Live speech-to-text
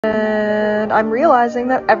and I'm realizing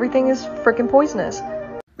that everything is freaking poisonous.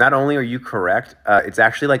 Not only are you correct, it's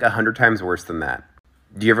actually like 100 times worse than that.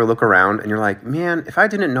 Do you ever look around and you're like, man, if I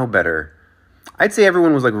didn't know better, I'd say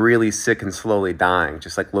everyone was like really sick and slowly dying,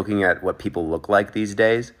 just like looking at what people look like these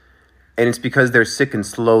days. And it's because they're sick and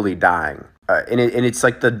slowly dying. And it's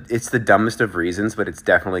like it's the dumbest of reasons, but it's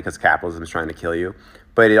definitely because capitalism is trying to kill you.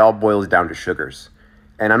 But it all boils down to sugars.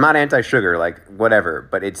 And I'm not anti-sugar, like whatever,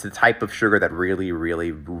 but it's the type of sugar that really,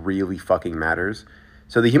 really, really fucking matters.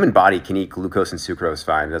 So the human body can eat glucose and sucrose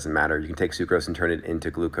fine. It doesn't matter. You can take sucrose and turn it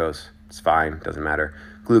into glucose. It's fine. Doesn't matter.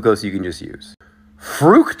 Glucose you can just use.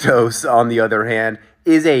 Fructose, on the other hand,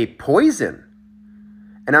 is a poison.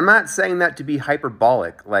 And I'm not saying that to be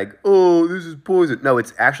hyperbolic, like, oh, this is poison. No,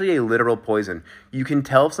 it's actually a literal poison. You can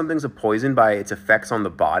tell if something's a poison by its effects on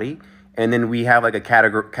the body, and then we have like a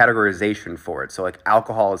categorization for it. So like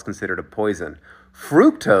alcohol is considered a poison.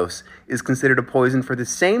 Fructose is considered a poison for the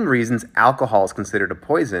same reasons alcohol is considered a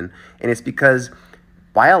poison, and it's because,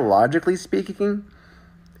 biologically speaking,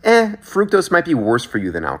 fructose might be worse for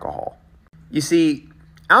you than alcohol. You see,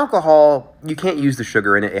 alcohol, you can't use the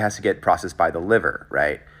sugar in it. It has to get processed by the liver,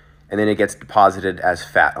 right? And then it gets deposited as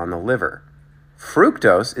fat on the liver.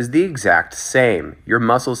 Fructose is the exact same. Your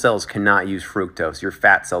muscle cells cannot use fructose. Your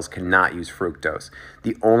fat cells cannot use fructose.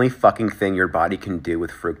 The only fucking thing your body can do with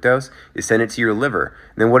fructose is send it to your liver.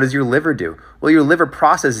 And then what does your liver do? Well, your liver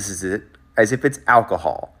processes it as if it's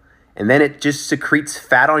alcohol. And then it just secretes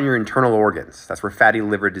fat on your internal organs. That's where fatty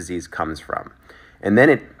liver disease comes from. And then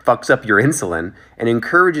it fucks up your insulin and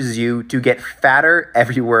encourages you to get fatter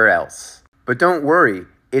everywhere else. But don't worry,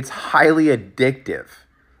 it's highly addictive.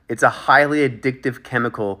 It's a highly addictive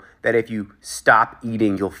chemical that if you stop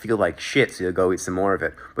eating, you'll feel like shit, so you'll go eat some more of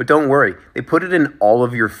it. But don't worry, they put it in all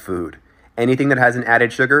of your food. Anything that has an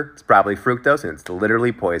added sugar, it's probably fructose, and it's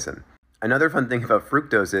literally poison. Another fun thing about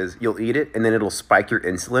fructose is you'll eat it, and then it'll spike your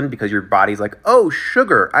insulin because your body's like, oh,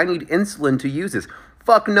 sugar, I need insulin to use this.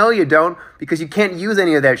 Fuck no, you don't, because you can't use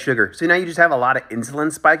any of that sugar. So now you just have a lot of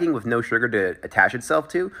insulin spiking with no sugar to attach itself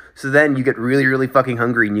to. So then you get really, really fucking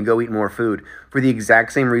hungry and you go eat more food. For the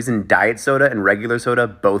exact same reason diet soda and regular soda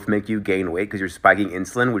both make you gain weight because you're spiking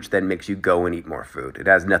insulin, which then makes you go and eat more food. It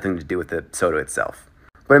has nothing to do with the soda itself.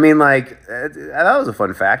 But I mean, like, that was a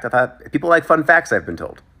fun fact. I thought people like fun facts, I've been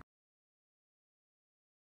told.